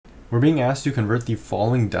We're being asked to convert the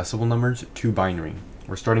following decimal numbers to binary.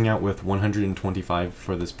 We're starting out with 125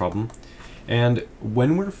 for this problem. And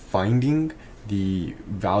when we're finding the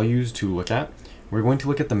values to look at, we're going to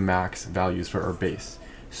look at the max values for our base.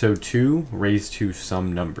 So 2 raised to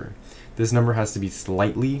some number. This number has to be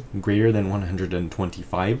slightly greater than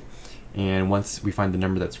 125. And once we find the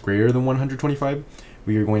number that's greater than 125,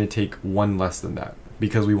 we are going to take one less than that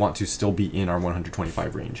because we want to still be in our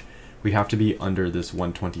 125 range. We have to be under this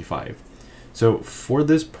 125. So for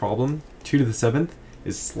this problem, 2 to the 7th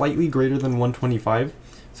is slightly greater than 125.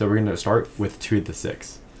 So we're going to start with 2 to the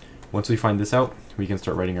 6th. Once we find this out, we can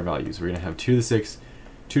start writing our values. We're going to have 2 to the 6th,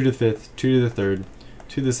 2 to the 5th, 2 to the 3rd,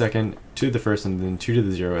 2 to the 2nd, 2 to the 1st, and then 2 to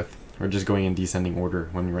the 0th. We're just going in descending order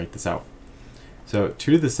when we write this out. So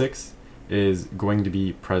 2 to the 6th is going to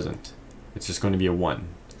be present. It's just going to be a 1.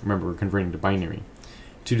 Remember, we're converting to binary.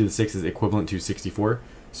 2 to the 6th is equivalent to 64.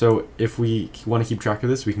 So if we want to keep track of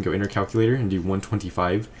this, we can go in our calculator and do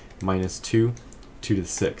 125 minus 2 to the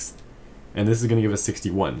 6th. And this is going to give us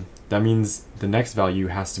 61. That means the next value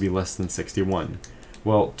has to be less than 61.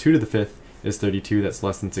 Well, 2 to the 5th is 32. That's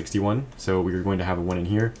less than 61. So we're going to have a 1 in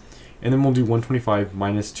here. And then we'll do 125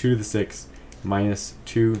 minus 2 to the 6th minus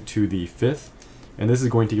 2 to the 5th. And this is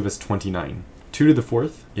going to give us 29. 2 to the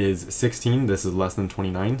 4th is 16. This is less than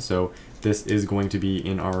 29. So this is going to be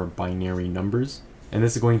in our binary numbers. And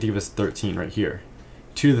this is going to give us 13 right here.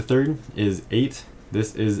 2 to the 3rd is 8.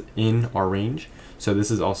 This is in our range. So this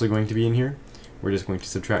is also going to be in here. We're just going to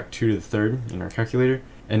subtract 2 to the 3rd in our calculator.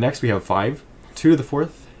 And next we have 5. 2 to the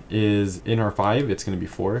 4th is in our 5. It's going to be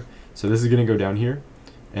 4. So this is going to go down here.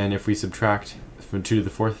 And if we subtract from 2 to the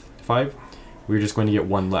 4th 5, we're just going to get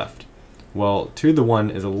 1 left. Well, 2 to the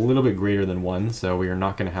 1 is a little bit greater than 1, so we are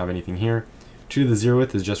not going to have anything here. 2 to the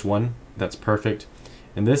 0th is just 1. That's perfect.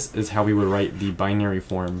 And this is how we would write the binary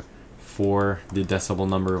form for the decimal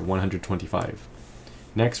number 125.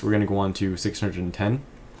 Next, we're going to go on to 610.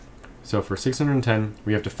 So for 610,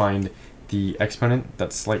 we have to find the exponent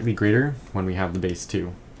that's slightly greater when we have the base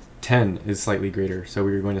 2. 10 is slightly greater, so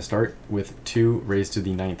we're going to start with 2 raised to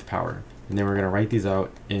the 9th power. And then we're going to write these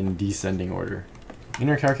out in descending order. In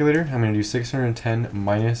our calculator, I'm going to do 610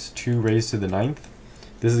 minus 2 raised to the 9th.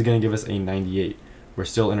 This is going to give us a 98. We're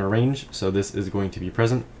still in our range, so this is going to be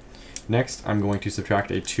present. Next, I'm going to subtract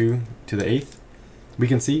a 2 to the 8th. We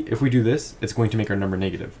can see if we do this, it's going to make our number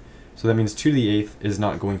negative. So that means 2 to the 8th is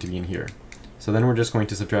not going to be in here. So then we're just going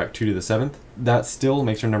to subtract 2 to the 7th. That still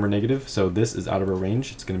makes our number negative, so this is out of our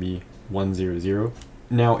range. It's going to be 100.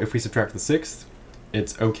 Now, if we subtract the 6th,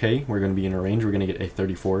 it's okay. We're going to be in our range. We're going to get a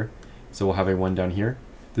 34. So we'll have a 1 down here.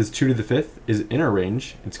 This 2 to the 5th is in our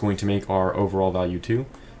range. It's going to make our overall value 2.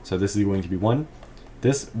 So this is going to be 1.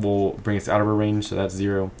 This will bring us out of our range, so that's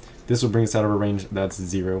 0. This will bring us out of our range, that's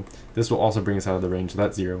 0. This will also bring us out of the range, so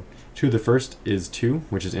that's 0. 2 to the 1st is 2,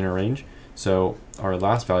 which is in our range. So our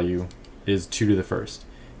last value is 2 to the 1st.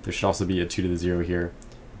 There should also be a 2 to the 0 here,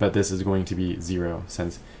 but this is going to be 0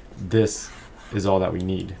 since this is all that we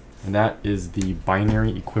need. And that is the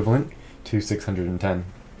binary equivalent to 610.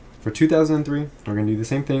 For 2003, we're going to do the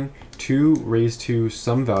same thing. 2 raised to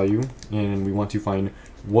some value, and we want to find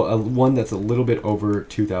one that's a little bit over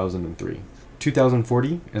 2003.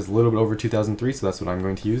 2040 is a little bit over 2003, so that's what I'm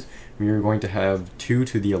going to use. We are going to have 2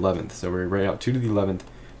 to the 11th. So we're write out 2 to the 11th,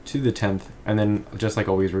 2 to the 10th, and then just like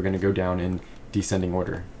always, we're going to go down in descending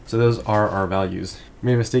order. So those are our values. I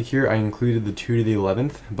made a mistake here. I included the 2 to the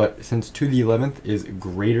 11th, but since 2 to the 11th is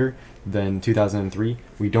greater than 2003,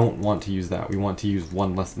 we don't want to use that. We want to use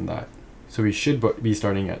 1 less than that. So we should be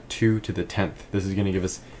starting at 2 to the 10th. This is going to give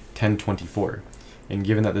us 1024. And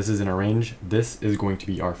given that this is in a range, this is going to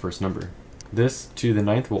be our first number. This 2 to the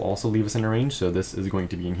 9th will also leave us in a range, so this is going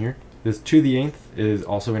to be in here. This 2 to the 8th is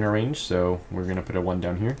also in a range, so we're going to put a 1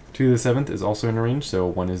 down here. 2 to the 7th is also in a range, so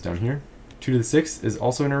 1 is down here. 2 to the 6th is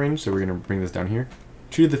also in a range, so we're going to bring this down here.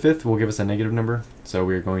 2 to the 5th will give us a negative number, so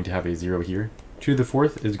we're going to have a 0 here. 2 to the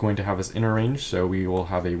 4th is going to have us in our range, so we will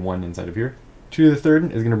have a 1 inside of here. 2 to the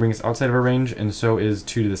 3rd is going to bring us outside of our range, and so is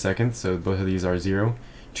 2 to the 2nd, so both of these are 0.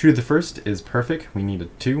 2 to the 1st is perfect. We need a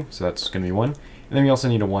 2, so that's going to be 1. And then we also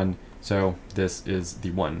need a 1, so this is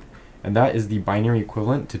the 1. And that is the binary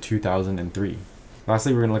equivalent to 2003.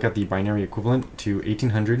 Lastly, we're going to look at the binary equivalent to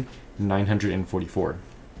 1800, 944.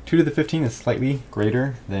 2 to the 15 is slightly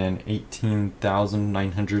greater than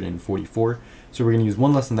 18,944. So we're going to use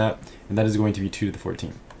 1 less than that, and that is going to be 2 to the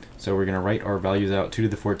 14th. So we're going to write our values out 2 to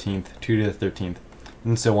the 14th, 2 to the 13th,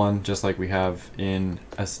 and so on, just like we have in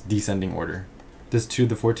a descending order. This 2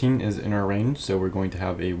 to the 14th is in our range, so we're going to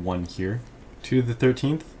have a 1 here. 2 to the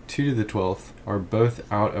 13th, 2 to the 12th are both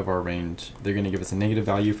out of our range. They're going to give us a negative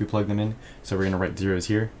value if we plug them in, so we're going to write zeros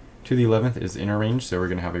here. To the 11th is in our range, so we're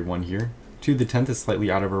going to have a 1 here. To the 10th is slightly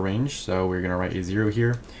out of our range, so we're going to write a 0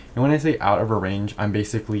 here. And when I say out of our range, I'm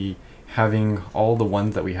basically having all the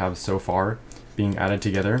ones that we have so far being added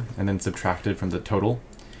together and then subtracted from the total.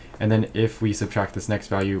 And then if we subtract this next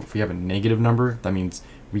value, if we have a negative number, that means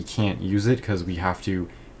we can't use it because we have to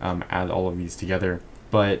add all of these together.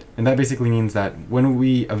 And that basically means that when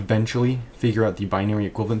we eventually figure out the binary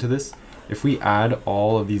equivalent to this, if we add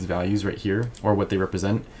all of these values right here, or what they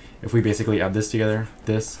represent, if we basically add this together,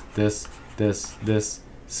 this,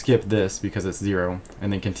 skip this because it's 0,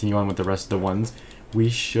 and then continue on with the rest of the ones, we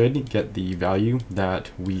should get the value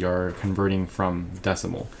that we are converting from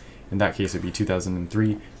decimal. In that case, it would be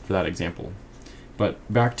 2003 for that example. But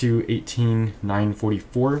back to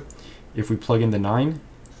 18,944, if we plug in the 9,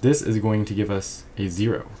 this is going to give us a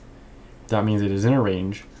 0. That means it is in a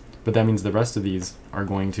range, but that means the rest of these are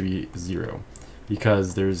going to be 0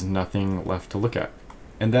 because there's nothing left to look at.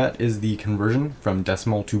 And that is the conversion from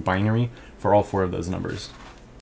decimal to binary for all 4 of those numbers.